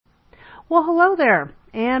Well, hello there,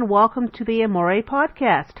 and welcome to the Amore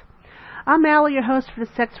podcast. I'm Allie, your host for the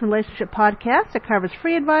Sex and Relationship podcast that covers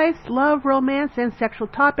free advice, love, romance, and sexual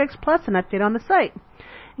topics, plus an update on the site.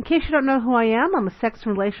 In case you don't know who I am, I'm a sex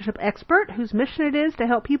and relationship expert whose mission it is to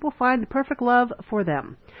help people find the perfect love for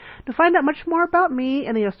them. To find out much more about me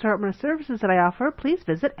and the assortment of services that I offer, please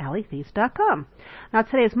visit AllieThies.com. Now,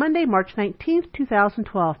 today is Monday, March 19th,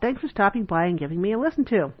 2012. Thanks for stopping by and giving me a listen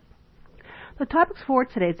to. The topics for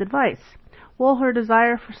today's advice. Will her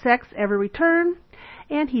desire for sex ever return?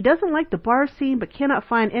 And he doesn't like the bar scene but cannot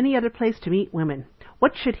find any other place to meet women.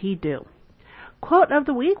 What should he do? Quote of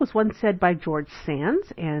the week was one said by George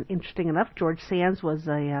Sands, and interesting enough, George Sands was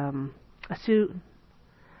a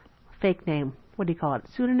fake name. What do you call it?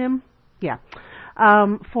 Pseudonym? Yeah.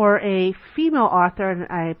 For a female author, and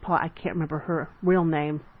I can't remember her real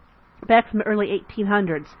name, back from the early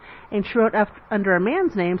 1800s, and she wrote up under a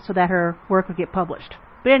man's name so that her work would get published.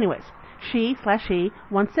 But anyways, she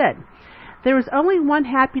once said, "There is only one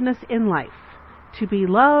happiness in life, to be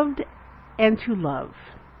loved and to love."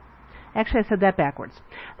 Actually, I said that backwards.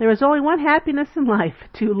 There is only one happiness in life,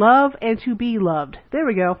 to love and to be loved. There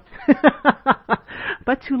we go.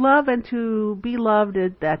 But to love and to be loved,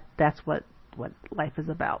 that's what life is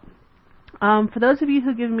about. For those of you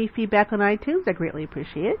who give me feedback on iTunes, I greatly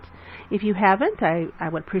appreciate it. If you haven't, I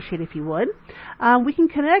would appreciate if you would. We can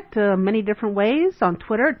connect many different ways. On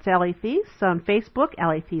Twitter, it's Allie Thies. On Facebook,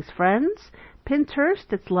 Allie Thies Friends.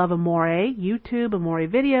 Pinterest, it's Love Amore. YouTube, Amore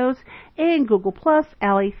Videos. And Google+,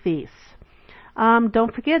 Allie Thies.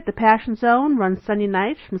 Don't forget, the Passion Zone runs Sunday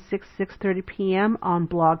nights from 6:30 p.m. on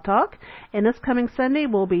Blog Talk. And this coming Sunday,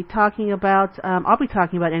 we'll be talking about, I'll be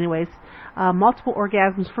talking about anyways, multiple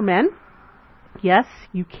orgasms for men. Yes,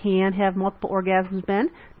 you can have multiple orgasms, men,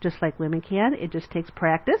 just like women can. It just takes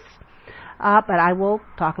practice. But I will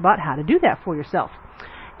talk about how to do that for yourself.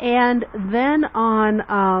 And then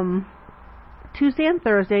on Tuesday and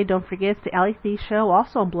Thursday, don't forget, it's the Allie Thies Show,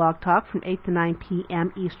 also on Blog Talk from 8 to 9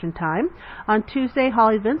 p.m. Eastern Time. On Tuesday,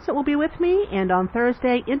 Holly Vincent will be with me, and on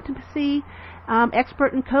Thursday, Intimacy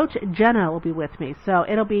expert and coach Jenna will be with me. So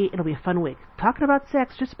it'll be a fun week. Talking about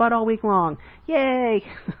sex just about all week long. Yay!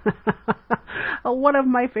 One of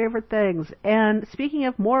my favorite things. And speaking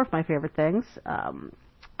of more of my favorite things,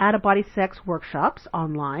 out-of-body sex workshops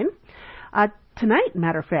online. Tonight,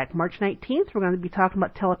 matter of fact, March 19th, we're going to be talking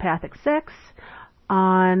about telepathic sex.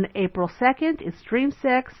 On April 2nd, it's dream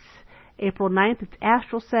sex. April 9th, it's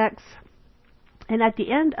astral sex. And at the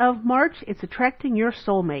end of March, it's attracting your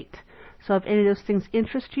soulmate. So if any of those things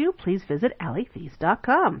interest you, please visit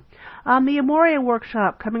AllieThies.com. The Amore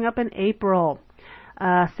workshop coming up in April.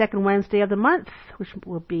 Second Wednesday of the month, which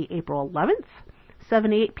will be April 11th,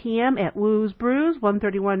 7 to 8 p.m. at Woo's Brews,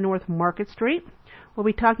 131 North Market Street. We'll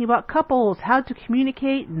be talking about couples, how to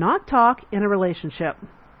communicate, not talk, in a relationship.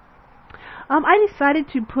 I decided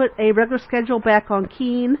to put a regular schedule back on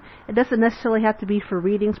Keen. It doesn't necessarily have to be for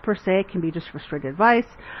readings per se. It can be just for straight advice.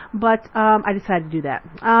 But I decided to do that.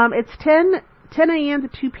 It's 10 a.m. to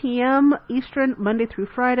 2 p.m. Eastern, Monday through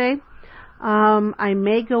Friday. I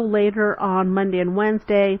may go later on Monday and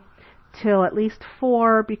Wednesday till at least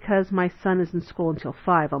 4 because my son is in school until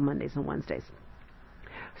 5 on Mondays and Wednesdays.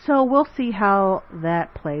 So we'll see how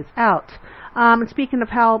that plays out. And speaking of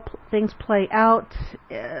how things play out,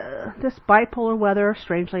 this bipolar weather,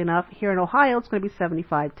 strangely enough, here in Ohio, it's going to be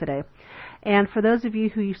 75 today. And for those of you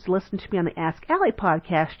who used to listen to me on the Ask Allie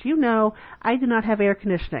podcast, you know I do not have air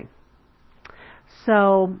conditioning.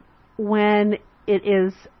 So when it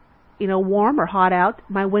is, warm or hot out,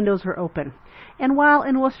 my windows are open. And while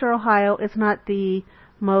in Worcester, Ohio, it's not the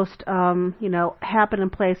most, happening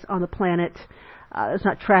place on the planet, there's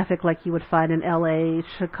not traffic like you would find in L.A.,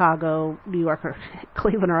 Chicago, New York, or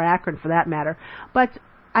Cleveland, or Akron for that matter. But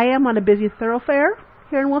I am on a busy thoroughfare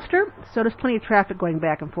here in Worcester, so there's plenty of traffic going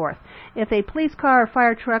back and forth. If a police car or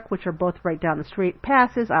fire truck, which are both right down the street,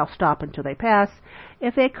 passes, I'll stop until they pass.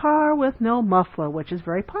 If a car with no muffler, which is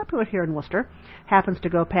very popular here in Worcester, happens to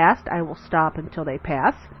go past, I will stop until they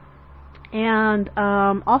pass. And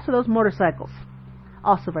also those motorcycles,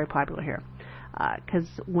 also very popular here. Because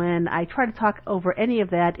when I try to talk over any of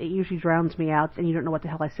that, it usually drowns me out, and you don't know what the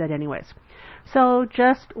hell I said anyways. So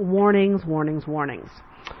just warnings, warnings, warnings.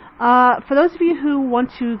 For those of you who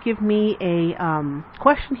want to give me a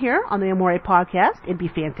question here on the Amore podcast, it'd be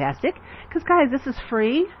fantastic. Because, guys, this is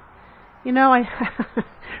free.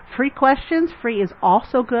 Free questions, free is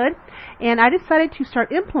also good. And I decided to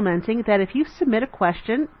start implementing that if you submit a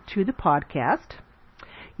question to the podcast,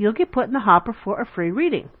 you'll get put in the hopper for a free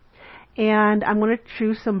reading. And I'm going to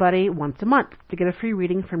choose somebody once a month to get a free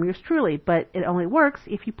reading from yours truly, but it only works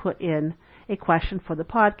if you put in a question for the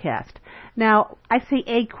podcast. Now, I say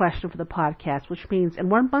a question for the podcast, which means in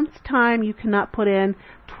 1 month's time you cannot put in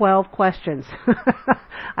 12 questions.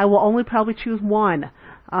 I will only probably choose one.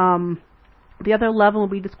 The other 11 will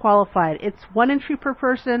be disqualified. It's 1 entry per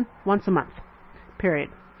person once a month, period.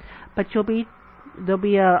 But there'll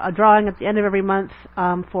be a drawing at the end of every month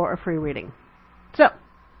for a free reading. So,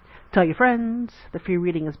 tell your friends, the free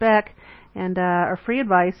reading is back, and our free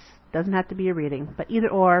advice doesn't have to be a reading, but either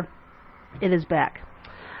or, it is back.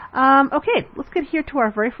 Okay, let's get here to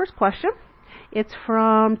our very first question. It's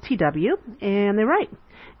from TW, and they write,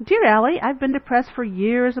 Dear Allie, I've been depressed for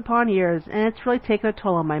years upon years, and it's really taken a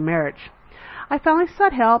toll on my marriage. I finally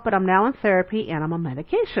sought help, but I'm now in therapy, and I'm on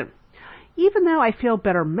medication. Even though I feel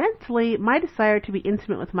better mentally, my desire to be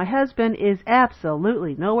intimate with my husband is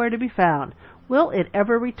absolutely nowhere to be found. Will it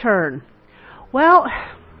ever return? Well,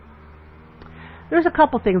 there's a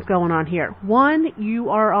couple things going on here. One, you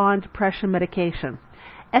are on depression medication.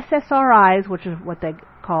 SSRIs, which is what they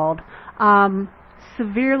called,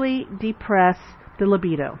 severely depress the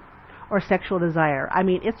libido or sexual desire. I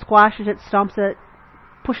mean, it squashes it, stomps it,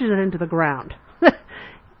 pushes it into the ground.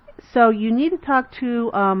 So you need to talk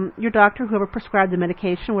to your doctor, whoever prescribed the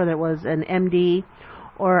medication, whether it was an MD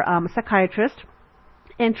or a psychiatrist,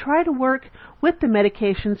 and try to work with the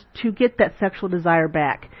medications to get that sexual desire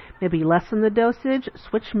back. Maybe lessen the dosage,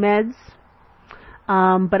 switch meds.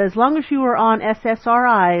 But as long as you are on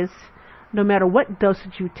SSRIs, no matter what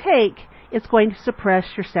dosage you take, it's going to suppress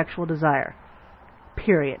your sexual desire.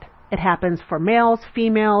 Period. It happens for males,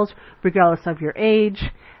 females, regardless of your age.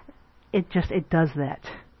 It does that.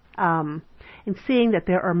 And seeing that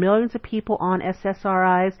there are millions of people on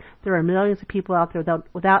SSRIs, there are millions of people out there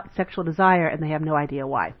without sexual desire, and they have no idea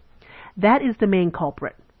why. That is the main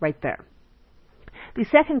culprit right there. The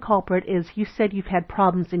second culprit is you said you've had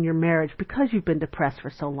problems in your marriage because you've been depressed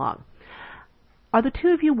for so long. Are the two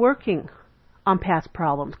of you working on past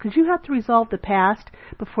problems? Because you have to resolve the past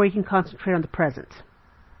before you can concentrate on the present.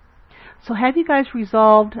 So have you guys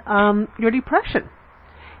resolved your depression?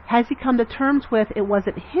 Has he come to terms with it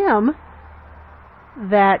wasn't him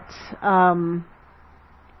that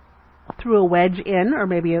threw a wedge in, or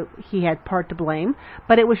maybe he had part to blame,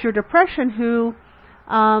 but it was your depression who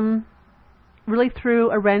really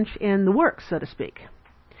threw a wrench in the works, so to speak.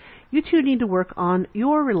 You two need to work on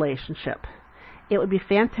your relationship. It would be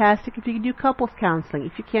fantastic if you could do couples counseling.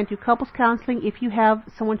 If you can't do couples counseling, if you have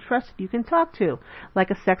someone trusted you can talk to,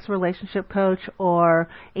 like a sex relationship coach or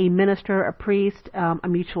a minister, a priest, a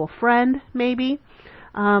mutual friend, maybe.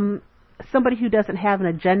 Somebody who doesn't have an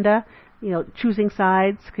agenda, choosing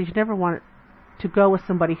sides, because you never want to go with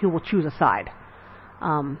somebody who will choose a side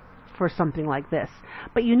for something like this.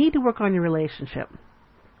 But you need to work on your relationship.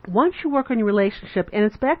 Once you work on your relationship, and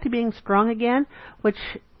it's back to being strong again,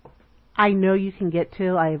 which I know you can get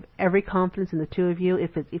to. I have every confidence in the two of you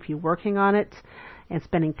if you're working on it and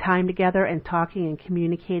spending time together and talking and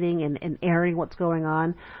communicating and airing what's going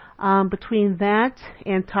on. Between that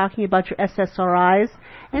and talking about your SSRIs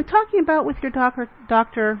and talking about with your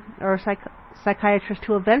doctor or psychiatrist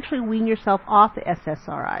to eventually wean yourself off the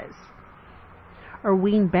SSRIs or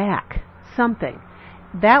wean back something.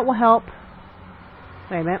 That will help.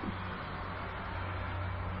 Wait a minute.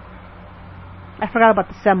 I forgot about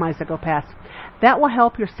the semis that go past. That will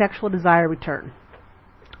help your sexual desire return.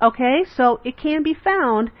 Okay, so it can be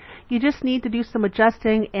found. You just need to do some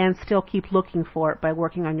adjusting and still keep looking for it by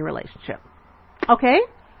working on your relationship. Okay?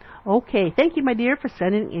 Okay, thank you, my dear, for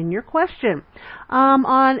sending in your question.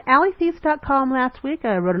 On AllieThieves.com last week,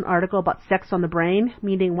 I wrote an article about sex on the brain,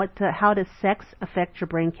 meaning how does sex affect your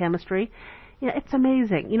brain chemistry. It's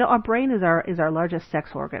amazing. Our brain is our largest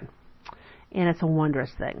sex organ, and it's a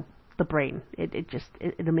wondrous thing. The brain.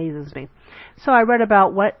 It amazes me. So I read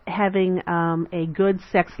about what having a good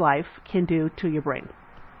sex life can do to your brain.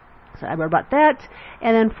 So I read about that.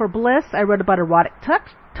 And then for bliss, I read about erotic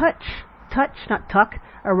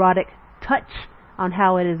erotic touch, on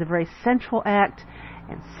how it is a very sensual act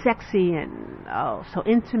and sexy and so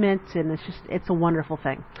intimate, and it's a wonderful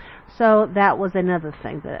thing. So that was another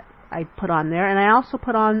thing that I put on there, and I also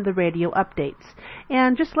put on the radio updates.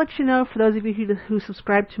 And just to let you know, for those of you who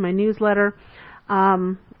subscribe to my newsletter,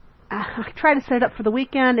 I tried to set it up for the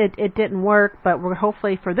weekend. It didn't work, but we're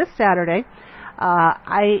hopefully for this Saturday.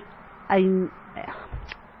 I can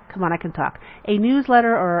talk. A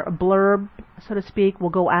newsletter or a blurb, so to speak, will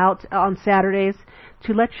go out on Saturdays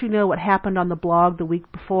to let you know what happened on the blog the week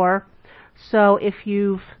before. So if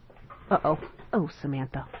you've,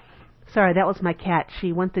 Samantha. Sorry, that was my cat.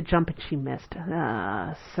 She went to jump and she missed.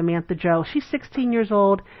 Samantha Joe. She's 16 years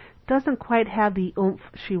old, doesn't quite have the oomph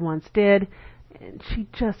she once did, and she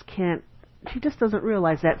just can't She just doesn't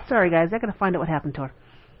realize that. Sorry, guys. I gotta find out what happened to her.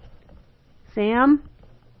 Sam?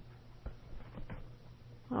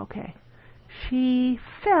 Okay. She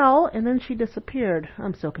fell, and then she disappeared.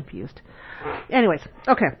 I'm so confused. Anyways,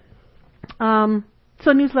 okay.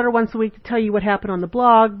 So newsletter once a week to tell you what happened on the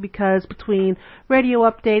blog, because between radio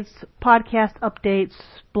updates, podcast updates,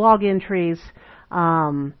 blog entries,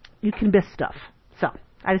 you can miss stuff. So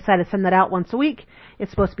I decided to send that out once a week.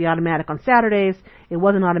 It's supposed to be automatic on Saturdays. It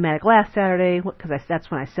wasn't automatic last Saturday because that's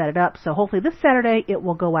when I set it up. So hopefully this Saturday it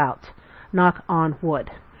will go out. Knock on wood.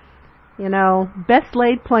 You know, best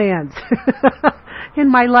laid plans. In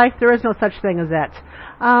my life, there is no such thing as that.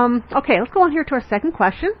 Okay, let's go on here to our second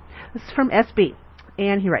question. This is from SB.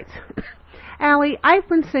 And he writes, Allie, I've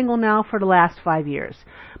been single now for the last 5 years.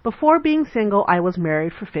 Before being single, I was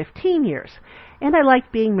married for 15 years. And I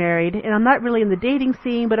like being married, and I'm not really in the dating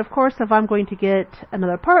scene, but of course, if I'm going to get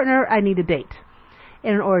another partner, I need to date.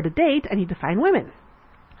 And in order to date, I need to find women.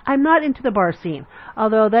 I'm not into the bar scene,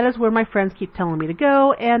 although that is where my friends keep telling me to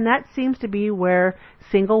go, and that seems to be where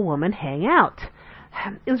single women hang out.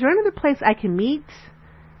 Is there another place I can meet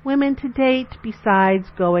women to date besides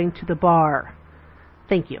going to the bar?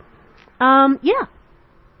 Thank you. Yeah,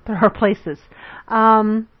 there are places.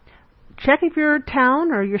 Check if your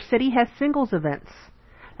town or your city has singles events.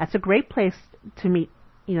 That's a great place to meet,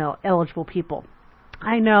 eligible people.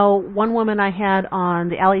 I know one woman I had on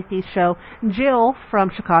the Allie Thief show, Jill from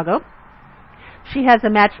Chicago. She has a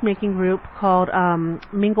matchmaking group called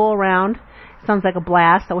Mingle Around. Sounds like a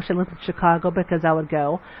blast. I wish I lived in Chicago because I would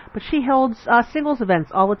go. But she holds singles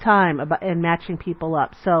events all the time and matching people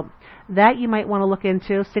up. So that you might want to look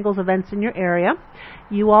into, singles events in your area.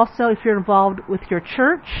 You also, if you're involved with your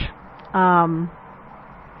church,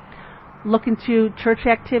 look into church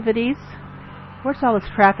activities. Where's all this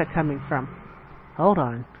traffic coming from? Hold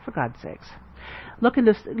on, for God's sakes. Look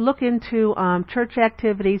into church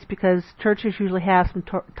activities, because churches usually have some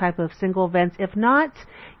type of single events. If not,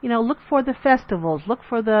 look for the festivals. Look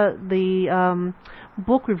for the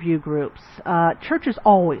book review groups. Churches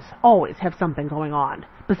always have something going on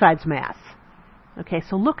besides Mass. Okay,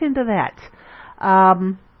 so look into that. I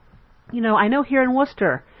know here in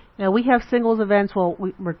Worcester, we have singles events. Well,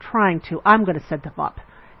 we're trying to. I'm going to set them up.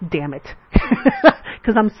 Damn it.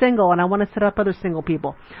 Because I'm single and I want to set up other single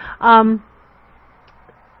people.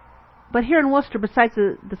 But here in Worcester, besides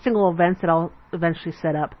the single events that I'll eventually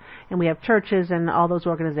set up, and we have churches and all those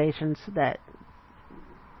organizations that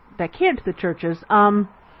cater to the churches,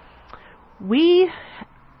 we,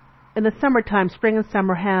 in the summertime, spring and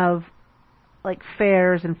summer, have like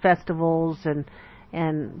fairs and festivals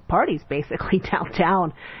and parties basically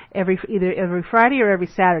downtown either every Friday or every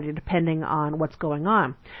Saturday, depending on what's going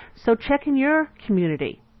on. So check in your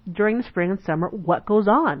community during the spring and summer what goes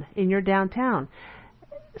on in your downtown.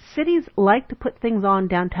 Cities like to put things on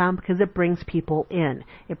downtown because it brings people in.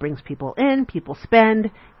 It brings people in, people spend,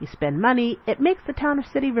 you spend money. It makes the town or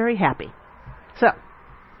city very happy. So,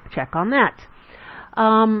 check on that.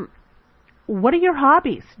 What are your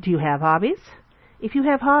hobbies? Do you have hobbies? If you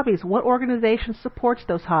have hobbies, what organization supports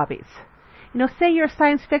those hobbies? Say you're a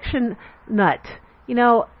science fiction nut.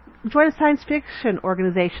 Join a science fiction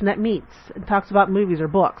organization that meets and talks about movies or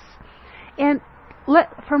books. And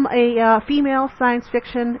from a female science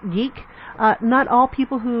fiction geek, not all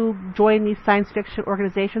people who join these science fiction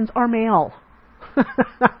organizations are male.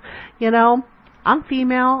 I'm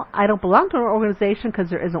female. I don't belong to an organization because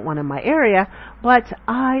there isn't one in my area, but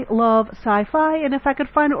I love sci-fi, and if I could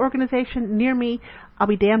find an organization near me, I'll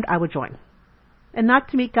be damned, I would join. And not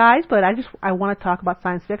to meet guys, but I want to talk about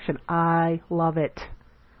science fiction. I love it.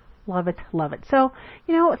 Love it, love it. So,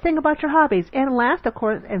 think about your hobbies. And last, of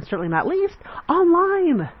course, and certainly not least,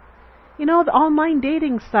 online. The online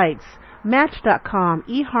dating sites, Match.com,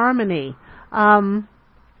 eHarmony,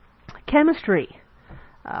 Chemistry.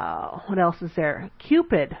 What else is there?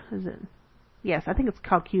 Cupid. Is it? Yes, I think it's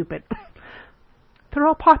called Cupid. They're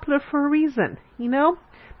all popular for a reason.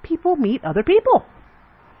 People meet other people.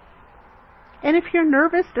 And if you're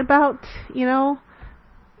nervous about,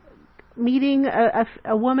 meeting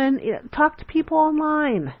a woman, talk to people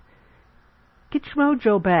online. Get your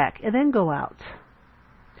mojo back and then go out.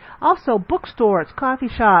 Also, bookstores, coffee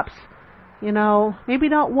shops, maybe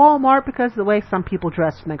not Walmart, because of the way some people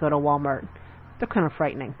dress when they go to Walmart. They're kind of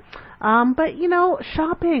frightening. But,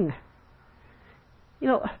 shopping.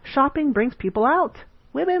 Shopping brings people out.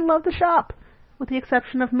 Women love to shop, with the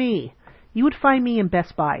exception of me. You would find me in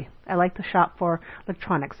Best Buy. I like to shop for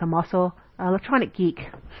electronics. I'm also an electronic geek.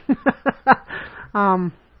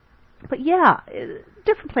 But yeah,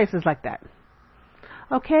 different places like that.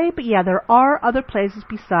 Okay, but yeah, there are other places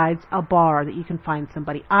besides a bar that you can find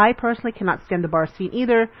somebody. I personally cannot stand the bar scene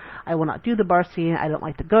either. I will not do the bar scene. I don't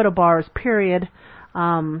like to go to bars, period.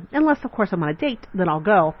 Unless, of course, I'm on a date, then I'll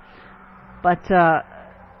go. But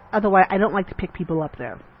otherwise, I don't like to pick people up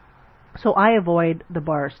there. So I avoid the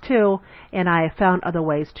bars too, and I have found other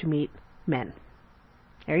ways to meet men.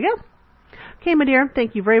 There you go. Okay, my dear,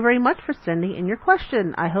 thank you very, very much for sending in your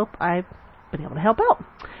question. I hope I've been able to help out.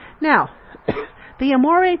 Now, the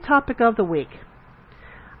Amore topic of the week.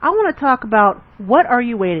 I want to talk about what are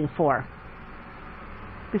you waiting for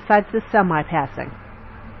besides this semi-passing.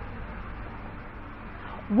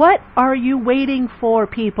 What are you waiting for,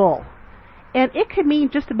 people? And it could mean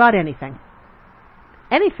just about anything.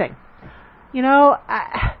 Anything. You know,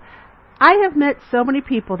 I have met so many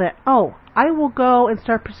people that, I will go and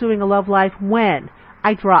start pursuing a love life when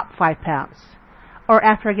I drop 5 pounds, or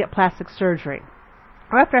after I get plastic surgery,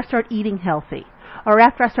 or after I start eating healthy, or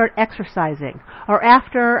after I start exercising, or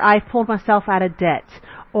after I've pulled myself out of debt,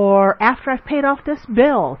 or after I've paid off this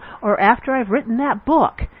bill, or after I've written that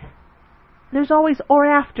book. There's always or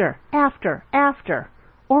after,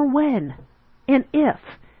 or when, and if.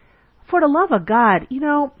 For the love of God, you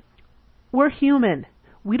know, we're human.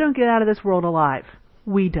 We don't get out of this world alive.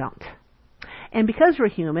 We don't. And because we're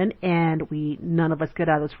human and none of us get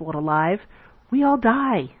out of this world alive, we all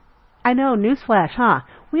die. I know, newsflash, huh?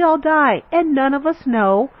 We all die, and none of us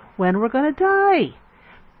know when we're going to die.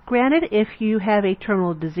 Granted, if you have a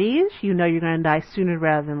terminal disease, you know you're going to die sooner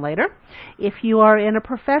rather than later. If you are in a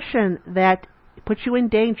profession that puts you in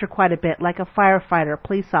danger quite a bit, like a firefighter,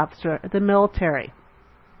 police officer, the military,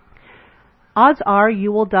 odds are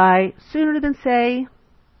you will die sooner than, say,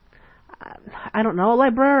 I don't know, a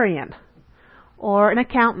librarian or an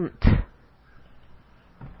accountant.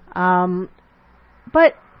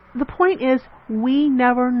 But the point is, we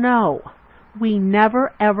never know. We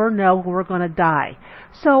never, ever know when we're going to die.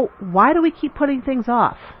 So why do we keep putting things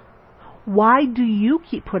off? Why do you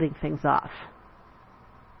keep putting things off?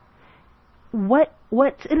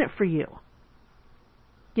 What's in it for you?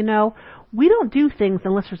 You know, we don't do things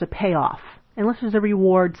unless there's a payoff, unless there's a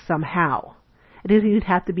reward somehow. It doesn't even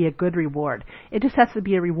have to be a good reward. It just has to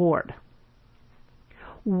be a reward.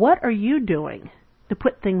 What are you doing to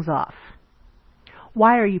put things off?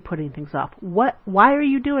 Why are you putting things off? Why are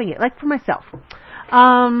you doing it? Like for myself,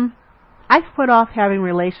 I've put off having a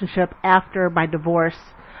relationship after my divorce.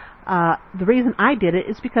 The reason I did it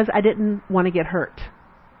is because I didn't want to get hurt.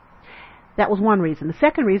 That was one reason. The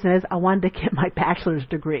second reason is I wanted to get my bachelor's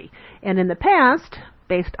degree. And in the past,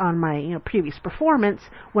 based on my previous performance,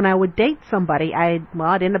 when I would date somebody, I'd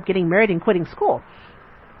end up getting married and quitting school.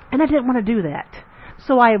 And I didn't want to do that.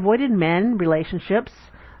 So I avoided relationships,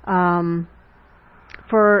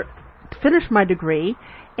 to finish my degree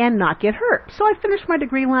and not get hurt. So I finished my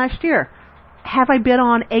degree last year. Have I been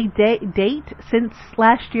on a date since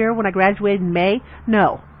last year when I graduated in May?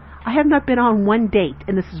 No. I have not been on one date,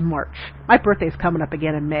 and this is March. My birthday's coming up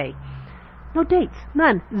again in May. No dates.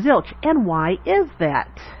 None. Zilch. And why is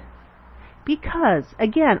that? Because,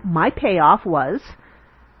 again, my payoff was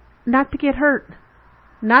not to get hurt.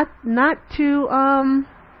 Not to,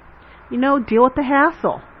 deal with the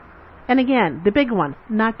hassle. And again, the big one,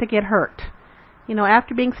 not to get hurt.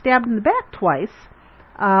 After being stabbed in the back twice,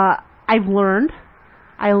 I've learned.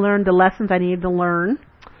 I learned the lessons I needed to learn.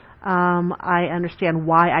 I understand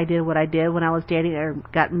why I did what I did when I was dating or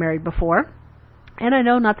got married before. And I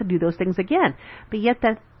know not to do those things again. But yet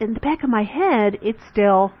that in the back of my head, it's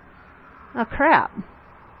still, crap.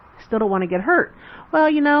 I still don't want to get hurt. Well,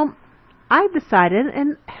 I've decided,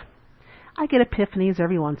 and I get epiphanies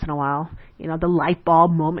every once in a while. The light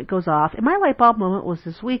bulb moment goes off. And my light bulb moment was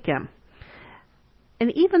this weekend.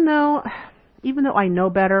 And even though I know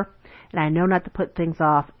better, and I know not to put things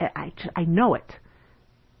off, I know it.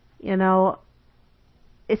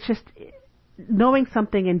 It's just knowing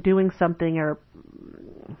something and doing something or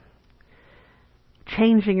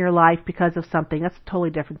changing your life because of something, that's a totally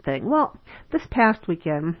different thing. Well, this past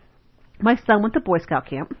weekend, my son went to Boy Scout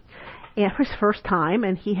camp. And for his first time,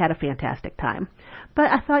 and he had a fantastic time.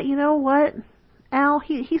 But I thought, you know what, Al,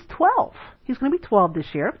 he's 12. He's going to be 12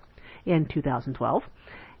 this year, in 2012.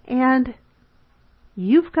 And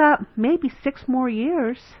you've got maybe 6 more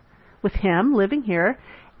years with him living here,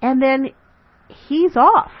 and then he's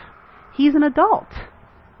off. He's an adult.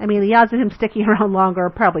 I mean, the odds of him sticking around longer are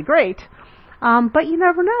probably great, but you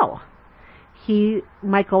never know. He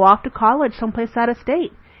might go off to college someplace out of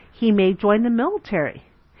state. He may join the military.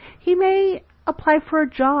 He may apply for a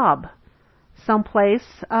job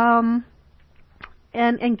someplace and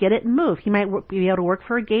get it and move. He might be able to work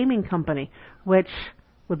for a gaming company, which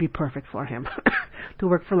would be perfect for him to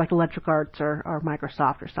work for like Electric Arts or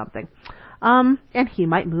Microsoft or something. And he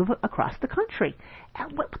might move across the country.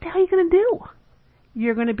 And what the hell are you going to do?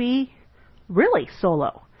 You're going to be really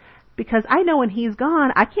solo. Because I know when he's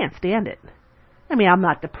gone, I can't stand it. I mean, I'm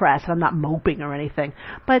not depressed. I'm not moping or anything.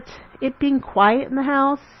 But it being quiet in the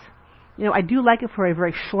house, you know, I do like it for a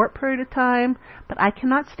very short period of time, but I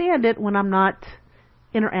cannot stand it when I'm not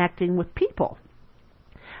interacting with people.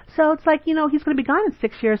 So it's like, you know, he's going to be gone in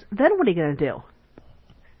 6 years. Then what are you going to do?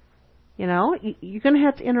 You know, you're going to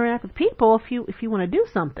have to interact with people if you want to do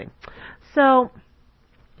something. So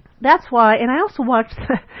that's why, and I also watched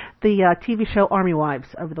the TV show Army Wives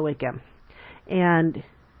over the weekend. And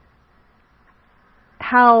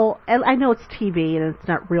how, and I know it's TV and it's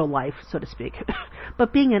not real life, so to speak,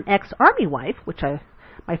 but being an ex-Army wife, which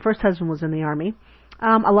my first husband was in the Army,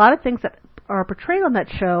 a lot of things that are portrayed on that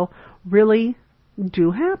show really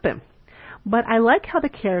do happen. But I like how the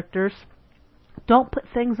characters don't put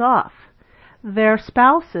things off. Their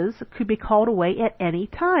spouses could be called away at any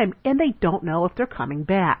time, and they don't know if they're coming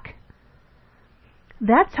back.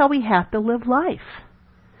 That's how we have to live life.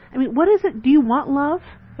 I mean, what is it? Do you want love?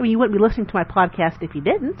 I mean, you wouldn't be listening to my podcast if you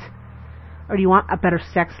didn't. Or do you want a better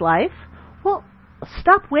sex life? Well,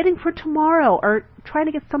 stop waiting for tomorrow or trying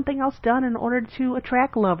to get something else done in order to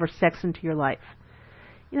attract love or sex into your life.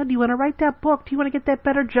 You know, do you want to write that book? Do you want to get that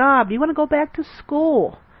better job? Do you want to go back to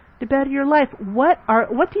school to better your life? What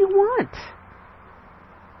do you want?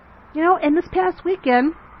 You know, and this past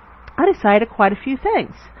weekend, I decided quite a few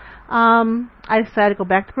things. I decided to go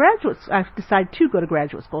back to graduate school. I decided to go to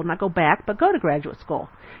graduate school, not go back, but go to graduate school.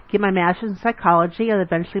 Get my master's in psychology and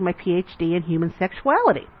eventually my PhD in human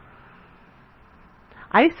sexuality.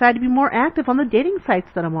 I decided to be more active on the dating sites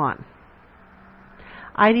that I'm on.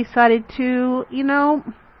 I decided to, you know,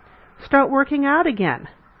 start working out again.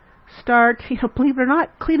 Start, you know, believe it or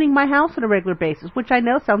not, cleaning my house on a regular basis, which I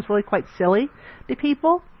know sounds really quite silly to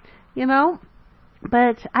people, you know,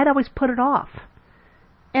 but I'd always put it off.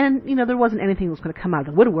 And, you know, there wasn't anything that was going to come out of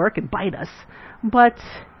the woodwork and bite us. But,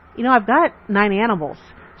 you know, I've got 9 animals,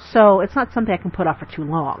 so it's not something I can put off for too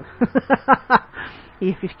long,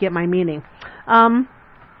 if you get my meaning.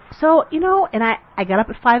 So, you know, and I got up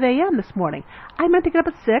at 5 a.m. this morning. I meant to get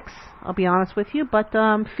up at 6, I'll be honest with you, but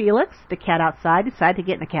Felix, the cat outside, decided to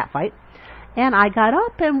get in a cat fight. And I got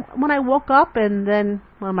up, and when I woke up, and then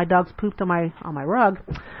one of my dogs pooped on my rug,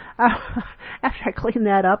 after I cleaned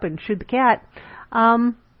that up and shooed the cat,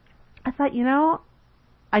 I thought, you know,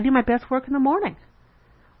 I do my best work in the morning.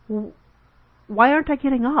 Why aren't I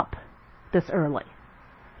getting up this early?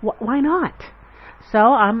 Why not? So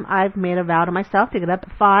I've made a vow to myself to get up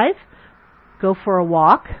at 5, go for a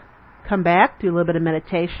walk, come back, do a little bit of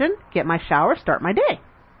meditation, get my shower, start my day.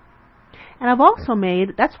 And I've also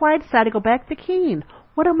that's why I decided to go back to Keen.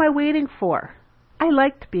 What am I waiting for? I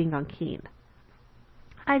liked being on Keen.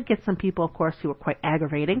 I'd get some people, of course, who were quite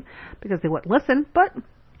aggravating because they wouldn't listen, but,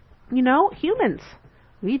 you know, humans,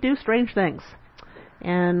 we do strange things.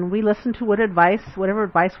 And we listen to whatever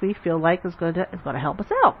advice we feel like is going to help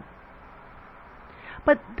us out.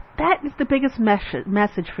 But that is the biggest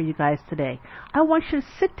message for you guys today. I want you to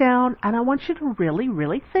sit down and I want you to really,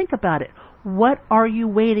 really think about it. What are you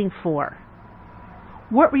waiting for?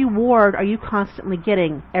 What reward are you constantly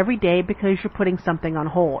getting every day because you're putting something on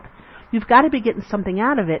hold? You've got to be getting something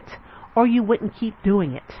out of it, or you wouldn't keep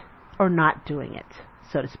doing it, or not doing it,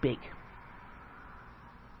 so to speak.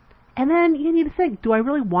 And then you need to think, do I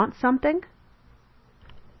really want something?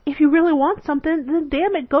 If you really want something, then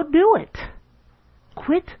damn it, go do it.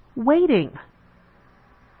 Quit waiting.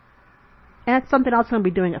 And that's something else I'm going to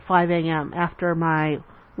be doing at 5 a.m. after my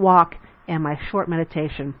walk and my short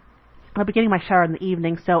meditation. I'll be getting my shower in the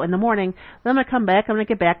evening, so in the morning, then I'm going to come back, I'm going to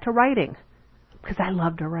get back to writing. Because I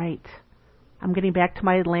love to write. I'm getting back to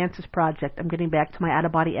my Atlantis project. I'm getting back to my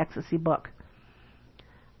out-of-body ecstasy book.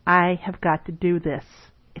 I have got to do this.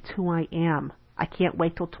 It's who I am. I can't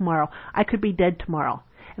wait till tomorrow. I could be dead tomorrow.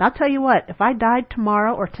 And I'll tell you what, if I died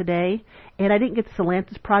tomorrow or today, and I didn't get the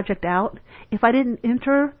Atlantis project out, if I didn't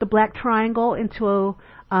enter the Black Triangle into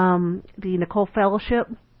the Nicole Fellowship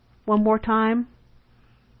one more time,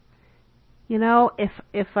 you know,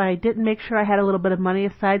 if I didn't make sure I had a little bit of money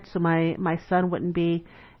aside so my son wouldn't be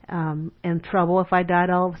in trouble if I died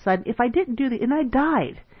all of a sudden, if I didn't do and I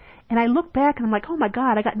died, and I look back and I'm like, oh my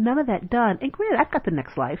God, I got none of that done. And granted, I've got the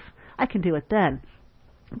next life. I can do it then.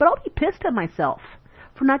 But I'll be pissed at myself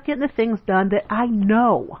for not getting the things done that I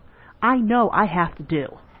know I have to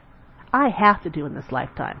do. I have to do in this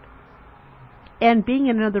lifetime. And being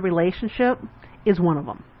in another relationship is one of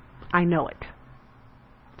them. I know it.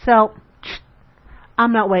 So,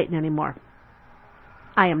 I'm not waiting anymore.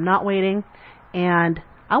 I am not waiting. And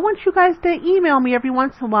I want you guys to email me every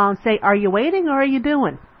once in a while and say, are you waiting or are you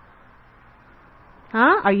doing?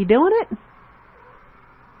 Huh? Are you doing it?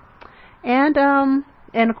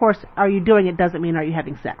 And of course, are you doing it doesn't mean are you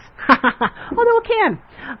having sex. Although it can.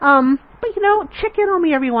 But check in on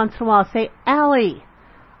me every once in a while. Say, Allie,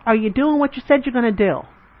 are you doing what you said you're going to do?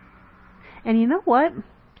 And you know what?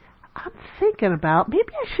 I'm thinking about,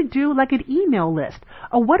 maybe I should do like an email list.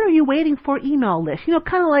 A what are you waiting for email list.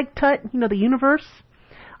 Kind of like TUT, the universe.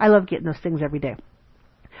 I love getting those things every day.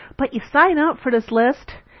 But you sign up for this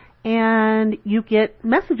list and you get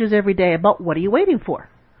messages every day about what are you waiting for?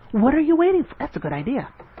 What are you waiting for? That's a good idea.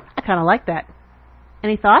 I kind of like that.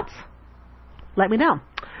 Any thoughts? Let me know.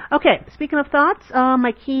 Okay, speaking of thoughts,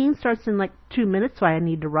 my keying starts in like 2 minutes, so I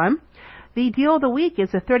need to run. The deal of the week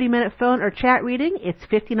is a 30-minute phone or chat reading. It's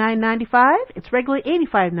 $59.95. It's regularly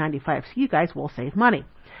 $85.95, so you guys will save money.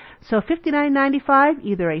 So $59.95,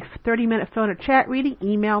 either a 30-minute phone or chat reading.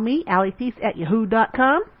 Email me,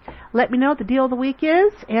 alleythief@yahoo.com. Let me know what the deal of the week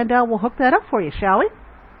is, and we'll hook that up for you, shall we?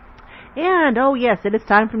 And, oh yes, it is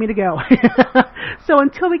time for me to go. So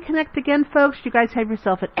until we connect again, folks, you guys have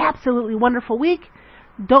yourself an absolutely wonderful week.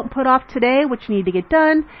 Don't put off today what you need to get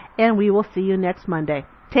done, and we will see you next Monday.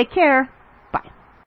 Take care.